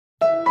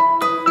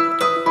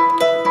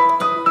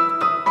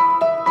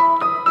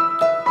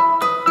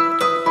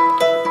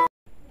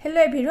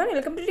everyone,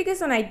 welcome to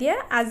Education Idea.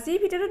 আজি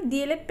ভিডিওত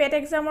D.el.ed PET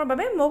এক্সামৰ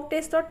বাবে মক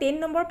টেষ্টৰ 10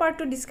 নম্বৰ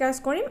পাৰ্টটো ডিসকাস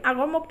কৰিম।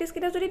 আগৰ মক টেষ্ট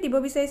কিটা যদি দিব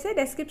বিচাৰিছে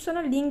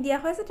ডেসক্ৰিপচনত লিংক দিয়া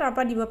হৈছে তাৰ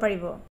পৰা দিব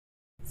পাৰিব।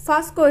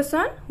 First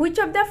question, which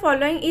of the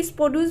following is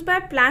produced by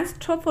plants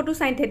through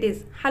photosynthesis?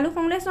 হালু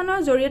সংশ্লেষণৰ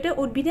জৰিয়তে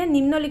উদ্ভিদে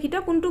নিম্নলিখিত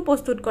কোনটো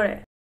প্ৰস্তুত কৰে?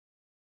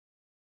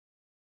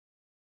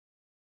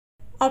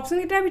 অপচন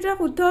কিটাৰ ভিতৰত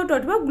শুদ্ধ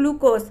উত্তৰ হ'ব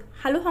গ্লুকোজ।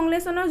 হালু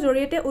সংশ্লেষণৰ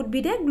জৰিয়তে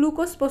উদ্ভিদে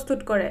গ্লুকোজ প্ৰস্তুত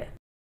কৰে।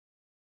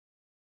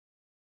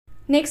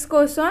 Next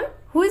question,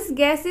 which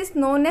gas is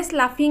known as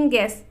laughing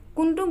gas?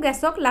 কোনটো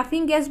গ্যাসক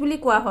laughing gas বুলি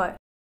কোৱা হয়?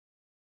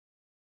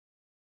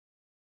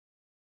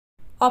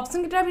 অপচন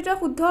কিটাৰ ভিতৰত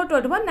শুদ্ধ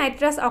উত্তৰ হ'ব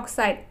nitrous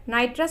oxide.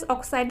 Nitrous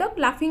অক্সাইডক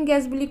laughing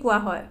gas বুলি কোৱা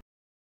হয়।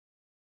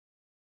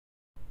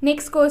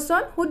 Next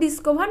question, who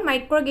discovered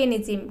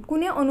microorganism?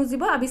 কোনে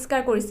অণুজীৱ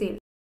আৱিষ্কাৰ কৰিছিল?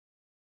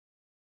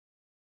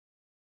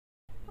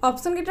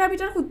 অপচন কিটাৰ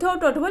ভিতৰত শুদ্ধ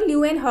উত্তৰ হ'ব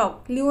লিউয়েন হক।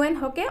 লিউয়েন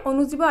হকে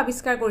অণুজীৱ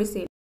আৱিষ্কাৰ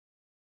কৰিছিল।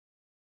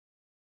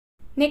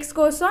 Next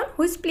question,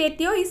 which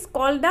plateau is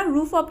called the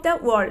roof of the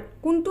world?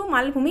 কোনটো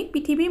মালভূমিক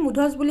পৃথিৱীৰ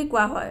মুধচ বুলি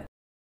কোৱা হয়?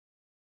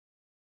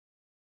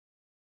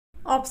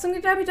 অপচন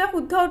কিটাৰ ভিতৰত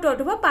শুদ্ধ উত্তৰ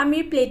হ'ব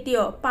পামিৰ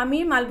প্লেটিও।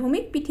 পামিৰ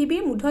মালভূমিক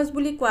পৃথিৱীৰ মুধচ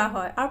বুলি কোৱা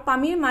হয় আৰু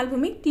পামিৰ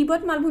মালভূমিক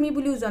তিব্বত মালভূমি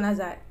বুলিও জনা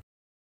যায়।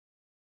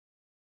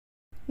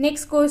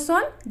 Next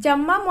question,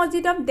 জাম্মা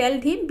মছজিদ of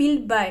Delhi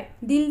built by?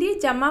 দিল্লীৰ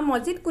জাম্মা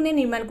মছজিদ কোনে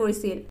নিৰ্মাণ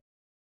কৰিছিল?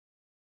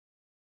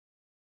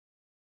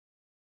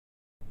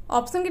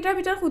 অপচন কিটাৰ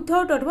ভিতৰত শুদ্ধ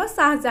উত্তৰ হ'ব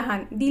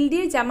শাহজাহান।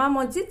 দিল্লীৰ জামা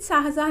মছজিদ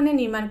শাহজাহানে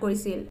নিৰ্মাণ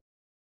কৰিছিল।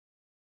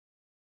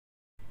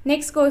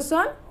 Next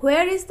question,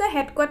 where is the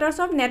headquarters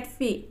of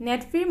নেটফি?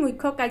 নেটফিৰ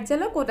মুখ্য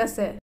কাৰ্যালয় ক'ত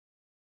আছে?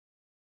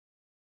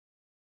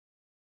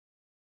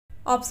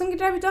 অপচন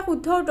কিটাৰ ভিতৰত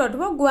শুদ্ধ উত্তৰ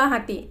হ'ব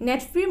গুৱাহাটী।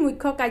 নেটফিৰ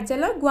মুখ্য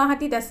কাৰ্যালয়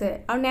গুৱাহাটীত আছে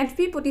আৰু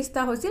নেটফি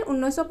প্ৰতিষ্ঠা হৈছিল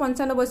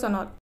 1995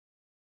 চনত।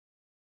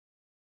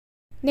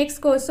 Next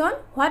question,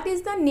 what is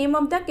the name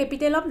of the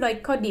capital of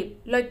Lakshadweep?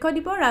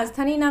 লক্ষদ্বীপৰ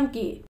ৰাজধানীৰ নাম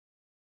কি?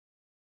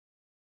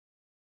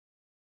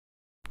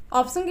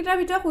 অপচন কিটাৰ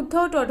ভিতৰত শুদ্ধ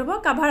উত্তৰ হ'ব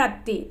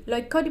কাভাৰাত্তি।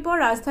 লক্ষদ্বীপৰ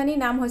ৰাজধানীৰ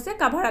নাম হৈছে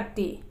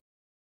কাভাৰাত্তি।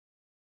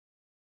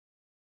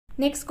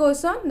 Next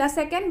question, the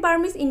second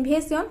Burmese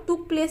invasion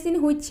took place in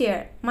which year?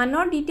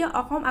 মানৰ দ্বিতীয়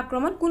অসম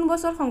আক্ৰমণ কোন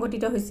বছৰ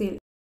সংঘটিত হৈছিল?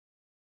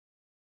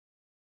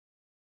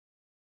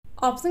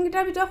 অপচন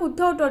কিটাৰ ভিতৰত শুদ্ধ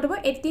উত্তৰ হ'ব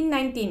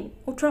 1819।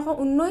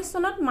 1819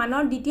 চনত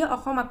মানৰ দ্বিতীয়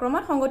অসম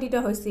আক্ৰমণ সংঘটিত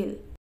হৈছিল।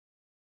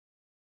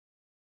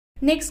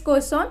 Next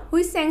question,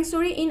 which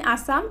sanctuary in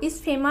Assam is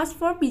famous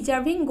for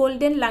preserving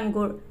golden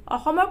langur?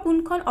 অসমৰ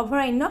কোনখন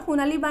অভয়াৰণ্য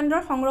সোণালী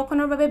বান্দৰ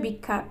সংৰক্ষণৰ বাবে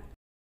বিখ্যাত?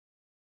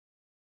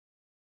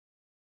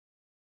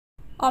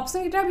 অপচন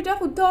কিটাৰ ভিতৰত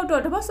শুদ্ধ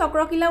উত্তৰ হ'ব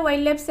চক্ৰশিলা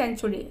ৱাইল্ড লাইফ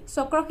চেঞ্চুৰী।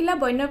 চক্ৰশিলা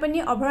বন্যপ্ৰাণী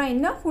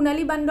অভয়াৰণ্য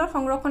সোণালী বান্দৰ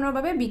সংৰক্ষণৰ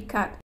বাবে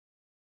বিখ্যাত।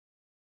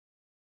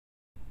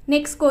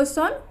 Next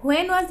question,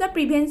 when was the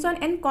Prevention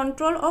and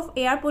Control of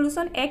Air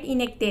Pollution Act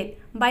enacted?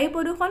 বায়ু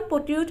প্ৰদূষণ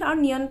প্ৰতিৰোধ আৰু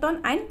নিয়ন্ত্ৰণ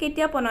আইন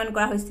কেতিয়া প্ৰণয়ন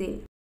কৰা হৈছিল?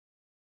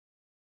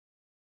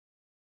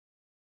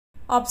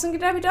 অপচন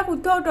কিটাৰ ভিতৰত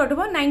শুদ্ধ উত্তৰ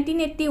হ'ব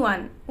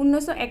 1981।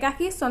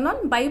 1981 চনত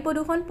বায়ু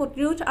প্ৰদূষণ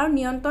প্ৰতিৰোধ আৰু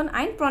নিয়ন্ত্ৰণ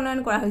আইন প্ৰণয়ন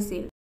কৰা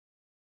হৈছিল।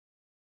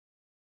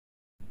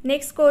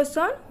 Next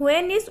question,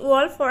 when is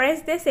World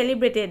Forest Day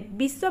celebrated?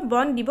 বিশ্ব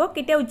বন দিৱস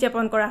কেতিয়া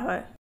উদযাপন কৰা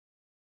হয়?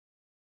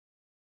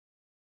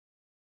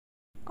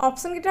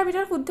 অপচন কিটাৰ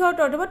ভিতৰত শুদ্ধ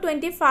উত্তৰ হ'ব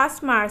 21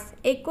 মাৰ্চ।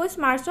 21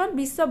 মাৰ্চত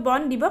বিশ্ব বন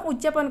দিৱস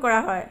উদযাপন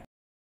কৰা হয়।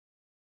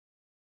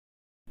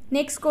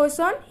 Next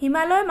question,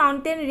 Himalaya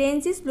mountain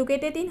range is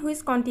located in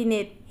which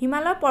continent?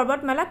 Himalaya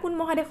পৰ্বতমালা কোন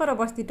মহাদেশত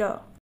অৱস্থিত?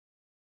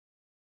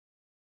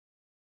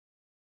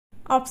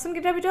 অপচন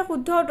কিটাৰ ভিতৰত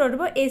শুদ্ধ উত্তৰ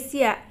হ'ব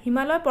এছিয়া।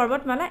 হিমালয়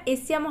পৰ্বতমালা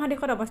এছিয়া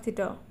মহাদেশত অৱস্থিত।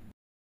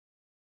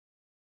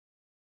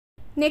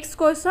 Next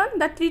question,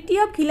 the Treaty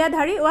of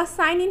Ghiladhari was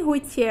signed in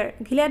which year?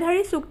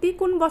 Ghiladhari চুক্তি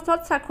কোন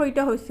বছৰত স্বাক্ষৰিত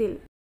হৈছিল?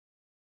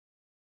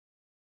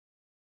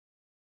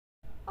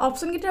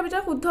 অপচন কিটাৰ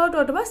ভিতৰত শুদ্ধ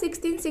উত্তৰ হ'ব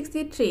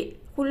 1663।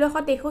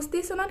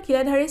 1663 চনত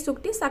ঘিলাধাৰী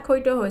চুক্তি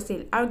স্বাক্ষৰিত হৈছিল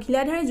আৰু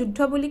ঘিলাধাৰী যুদ্ধ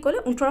বুলি ক'লে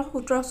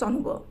 1817 চন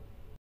হ'ব।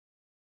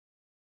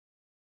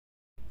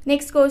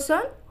 Next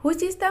question,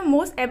 which is the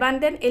most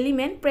abundant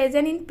element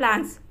present in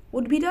plants?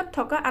 উদ্ভিদত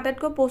থকা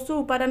আটাইতকৈ প্ৰচুৰ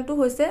উপাদানটো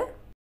হৈছে?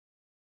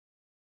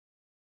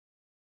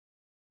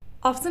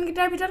 অপচন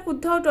কিটাৰ ভিতৰত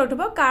শুদ্ধ উত্তৰ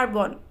হ'ব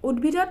কাৰ্বন।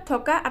 উদ্ভিদত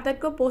থকা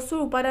আটাইতকৈ প্ৰচুৰ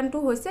উপাদানটো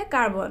হৈছে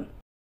carbon.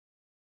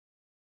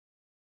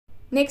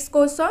 Next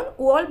question,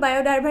 World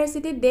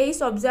Biodiversity Day is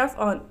observed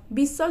on?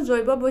 বিশ্ব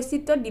জৈৱ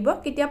বৈচিত্ৰ্য দিৱস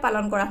কেতিয়া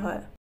পালন কৰা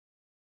হয়?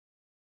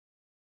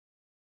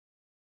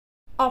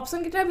 অপচন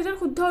কিটাৰ ভিতৰত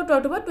শুদ্ধ উত্তৰ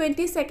হ'ব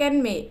 22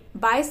 মে।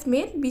 22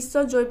 মে'ত বিশ্ব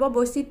জৈৱ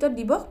বৈচিত্ৰ্য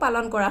দিৱস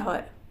পালন কৰা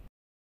হয়।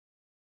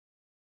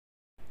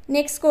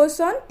 Next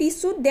question,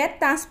 tissue that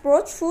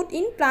transports food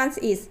in plants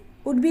is?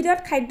 উদ্ভিদত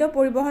খাদ্য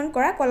পৰিবহণ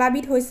কৰা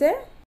কলাবিধ হৈছে?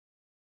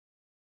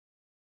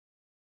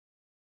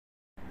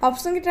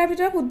 অপচন কিটাৰ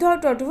ভিতৰত শুদ্ধ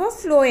উত্তৰ হ'ব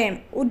ফ্লোএম।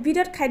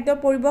 উদ্ভিদত খাদ্য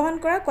পৰিবহণ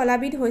কৰা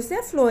কলাবিধ হৈছে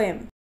ফ্লোএম।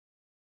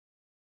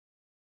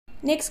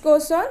 Next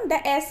question, the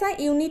SI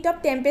unit of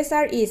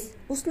temperature is?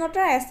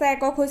 উষ্ণতাৰ SI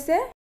একক হৈছে?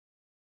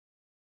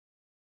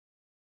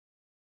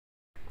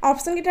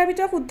 অপচন কিটাৰ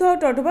ভিতৰত শুদ্ধ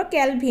উত্তৰ হ'ব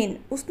কেলভিন।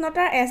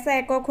 উষ্ণতাৰ SI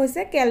একক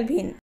হৈছে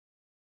kelvin.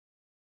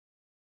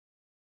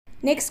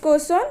 Next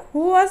question,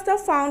 who was the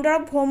founder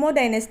of Bhoumo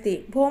dynasty?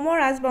 Bhoumo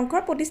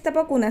ৰাজবংশৰ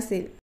প্ৰতিষ্ঠাপক কোন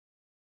আছিল?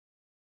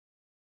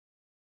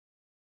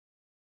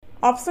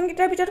 অপচন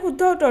কেইটাৰ ভিতৰত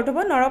শুদ্ধ উত্তৰ হ'ব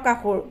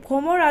নৰকাসুৰ।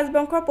 Bhoumo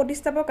ৰাজবংশৰ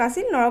প্ৰতিষ্ঠাপক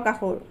আছিল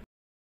Narakasur.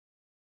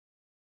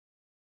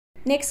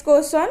 Next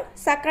question,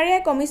 Sakaria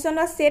Commission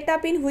was set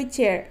up in which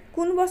year?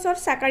 কোন বছৰত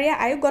Sakaria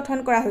আয়োগ গঠন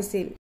কৰা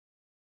হৈছিল?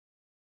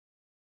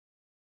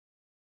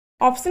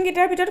 অপচন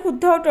কেইটাৰ ভিতৰত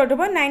শুদ্ধ উত্তৰ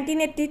হ'ব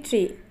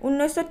 1983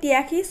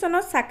 1983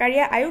 চনত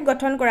Sakaria আয়োগ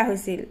গঠন কৰা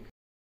হৈছিল।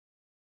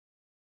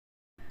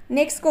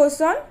 Next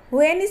question,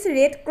 when is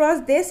Red Cross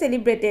Day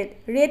celebrated?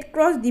 Red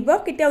Cross দিৱস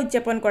কেতিয়া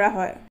উদযাপন কৰা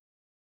হয়?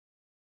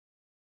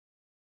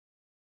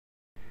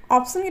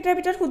 অপচন কেইটাৰ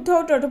ভিতৰত শুদ্ধ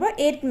উত্তৰ হ'ব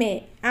 8 মে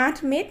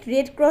 8 মেত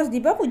Red Cross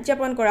দিৱস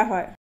উদযাপন কৰা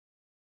হয়।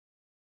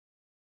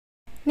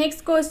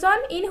 Next question,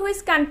 in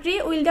which country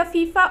will the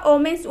FIFA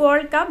Women's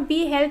World Cup be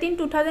held in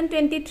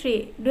 2023?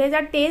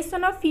 2023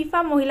 চনৰ FIFA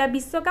মহিলা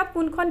বিশ্বকাপ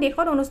কোনখন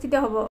দেশত অনুষ্ঠিত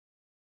হ'ব?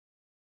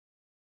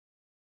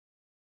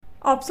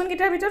 অপচন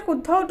কেইটাৰ ভিতৰত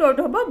শুদ্ধ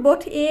উত্তৰটো হ'ব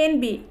both A and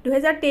B।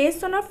 2023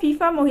 চনৰ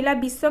FIFA মহিলা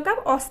বিশ্বকাপ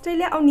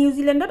অষ্ট্ৰেলিয়া আৰু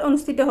নিউজিলেণ্ডত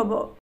অনুষ্ঠিত হ'ব।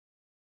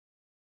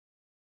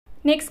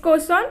 Next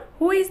question,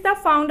 who is the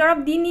founder of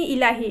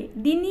Din-e-Ilahi?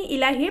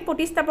 Din-e-Ilahiৰ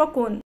প্ৰতিষ্ঠাপক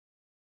কোন?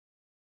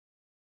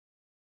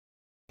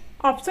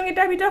 অপচন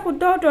কেইটাৰ ভিতৰত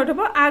শুদ্ধ উত্তৰ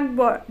হ'ব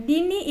আকবৰ।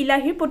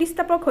 Din-e-Ilahiৰ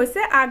প্ৰতিষ্ঠাপক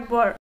হৈছে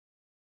Akbar.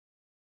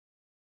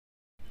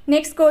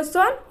 Next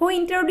question, who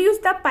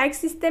introduced the pike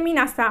system in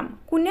Assam?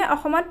 কোনে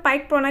অসমত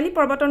পাইক প্ৰণালী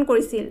প্ৰৱৰ্তন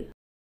কৰিছিল?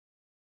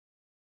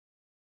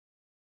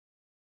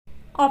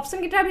 অপচন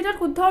কেইটাৰ ভিতৰত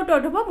শুদ্ধ উত্তৰ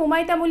হ'ব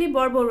মুমাই তামুলী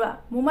বৰবৰুৱা।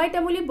 মুমাই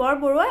তামুলী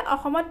বৰবৰুৱাই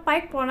অসমত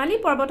পাইক প্ৰণালী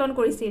প্ৰৱৰ্তন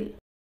কৰিছিল।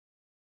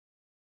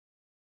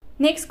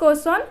 Next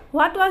question,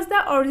 what was the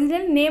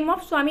original name of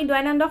Swami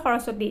Dayananda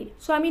Saraswati?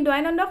 Swami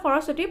Dayananda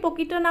Saraswatyৰ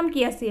প্ৰকৃত নাম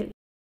কি আছিল?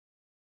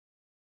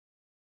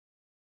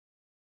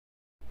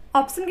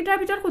 অপচন কেইটাৰ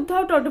ভিতৰত শুদ্ধ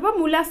উত্তৰ হ'ব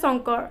মূলা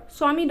শংকৰ।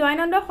 Swami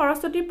Dayananda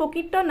Saraswatyৰ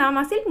প্ৰকৃত নাম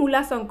আছিল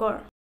মূলা Shankar.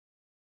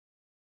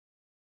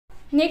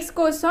 Next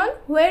question,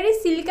 where is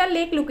Silka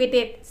Lake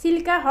located?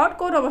 Silka হ্ৰদ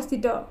ক'ত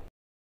অৱস্থিত?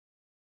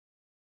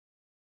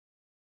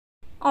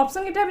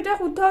 অপচন কেইটাৰ ভিতৰত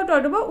শুদ্ধ উত্তৰ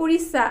হ'ব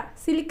উৰিষ্যা।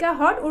 Silka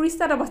হ্ৰদ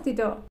উৰিষ্যাত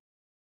অৱস্থিত।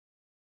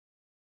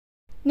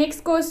 Next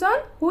question,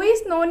 who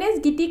is known as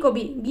Giti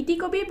Kobi? Giti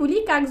Kobi বুলি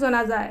কাক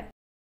জনা যায়?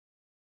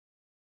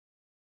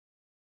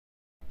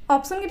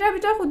 অপচন কেইটাৰ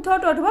ভিতৰত শুদ্ধ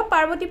উত্তৰ হ'ব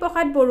পাৰ্বতী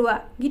প্ৰসাদ বৰুৱা।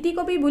 Giti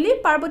Kobi বুলি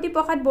পাৰ্বতী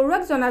প্ৰসাদ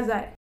বৰুৱাক জনা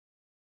যায়।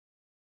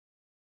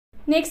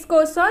 Next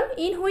question,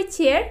 in which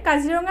year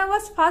Kaziranga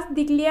was first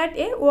declared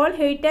a World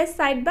Heritage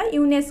Site by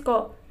UNESCO?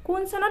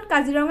 কোন চনত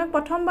কাজিৰঙাক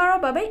প্ৰথমবাৰৰ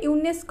বাবে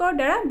ইউনেস্কোৰ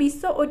দ্বাৰা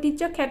বিশ্ব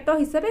ঐতিহ্য ক্ষেত্ৰ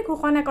হিচাপে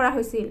ঘোষণা কৰা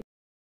হৈছিল?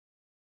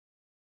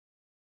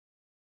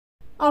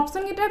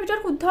 অপচন কেইটাৰ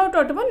ভিতৰত শুদ্ধ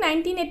উত্তৰ হ'ব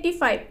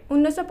 1985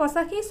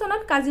 1985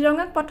 চনত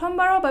কাজিৰঙাক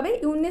প্ৰথমবাৰৰ বাবে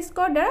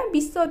ইউনেস্কোৰ দ্বাৰা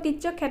বিশ্ব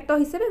ঐতিহ্য ক্ষেত্ৰ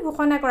হিচাপে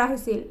ঘোষণা কৰা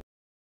হৈছিল।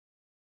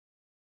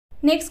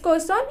 Next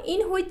question,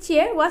 in which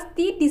year was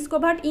tea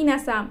discovered in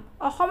Assam?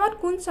 অসমত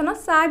কোন চনত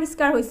চাহ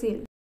আৱিষ্কাৰ হৈছিল?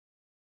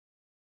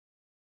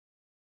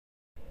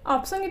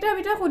 অপচন কেইটাৰ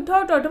ভিতৰত শুদ্ধ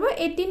উত্তৰ হ'ব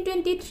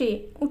 1823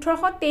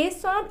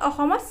 1823 চনত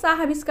অসমত চাহ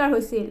আৱিষ্কাৰ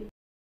হৈছিল।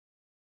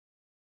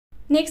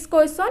 Next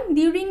question,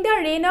 during the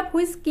reign of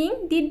which king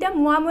did the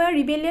Muamora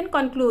rebellion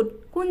conclude?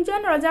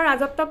 কোনজন ৰজাৰ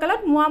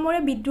ৰাজত্বকালত মুৱামৰে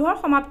বিদ্ৰোহৰ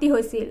সমাপ্তি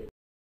হৈছিল?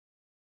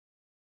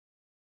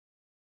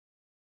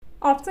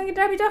 অপচন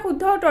কেইটাৰ ভিতৰত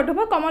শুদ্ধ উত্তৰ হ'ব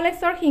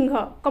কমলেশ্বৰ সিংহ।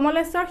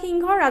 কমলেশ্বৰ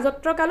সিংহৰ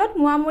ৰাজত্বকালত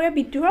মুৱামৰে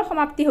বিদ্ৰোহৰ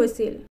সমাপ্তি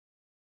হৈছিল।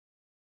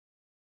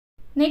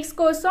 Next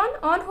question,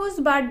 on whose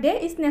birthday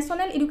is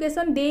National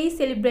Education Day is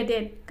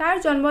celebrated? কাৰ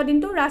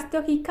জন্মদিনটো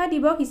ৰাষ্ট্ৰীয় শিক্ষা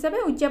দিৱস হিচাপে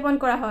উদযাপন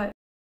কৰা হয়?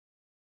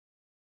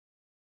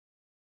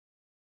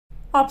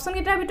 অপচন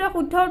কেইটাৰ ভিতৰত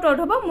শুদ্ধ উত্তৰ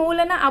হ'ব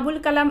মৌলানা আবুল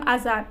কালাম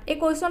আজাদ। এই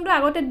কোৱেশ্চনটো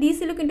আগতে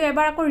দিছিলো কিন্তু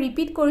এবাৰ আকৌ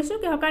ৰিপিট কৰিছো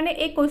কিহৰ কাৰণে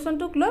এই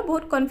কোৱেশ্চনটোক লৈ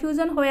বহুত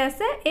কনফিউজন হৈ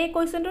আছে। এই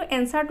কোৱেশ্চনটোৰ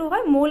এনসাৰটো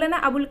হয় মৌলানা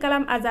আবুল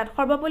কালাম আজাদ,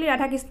 সৰ্বপল্লী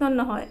ৰাধাকৃষ্ণন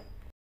নহয়।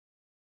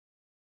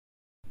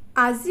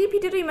 আজি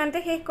ভিডিওটো ইমানতে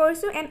শেষ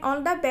কৰিছো and all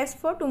the best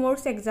for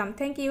tomorrow's exam.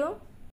 Thank you.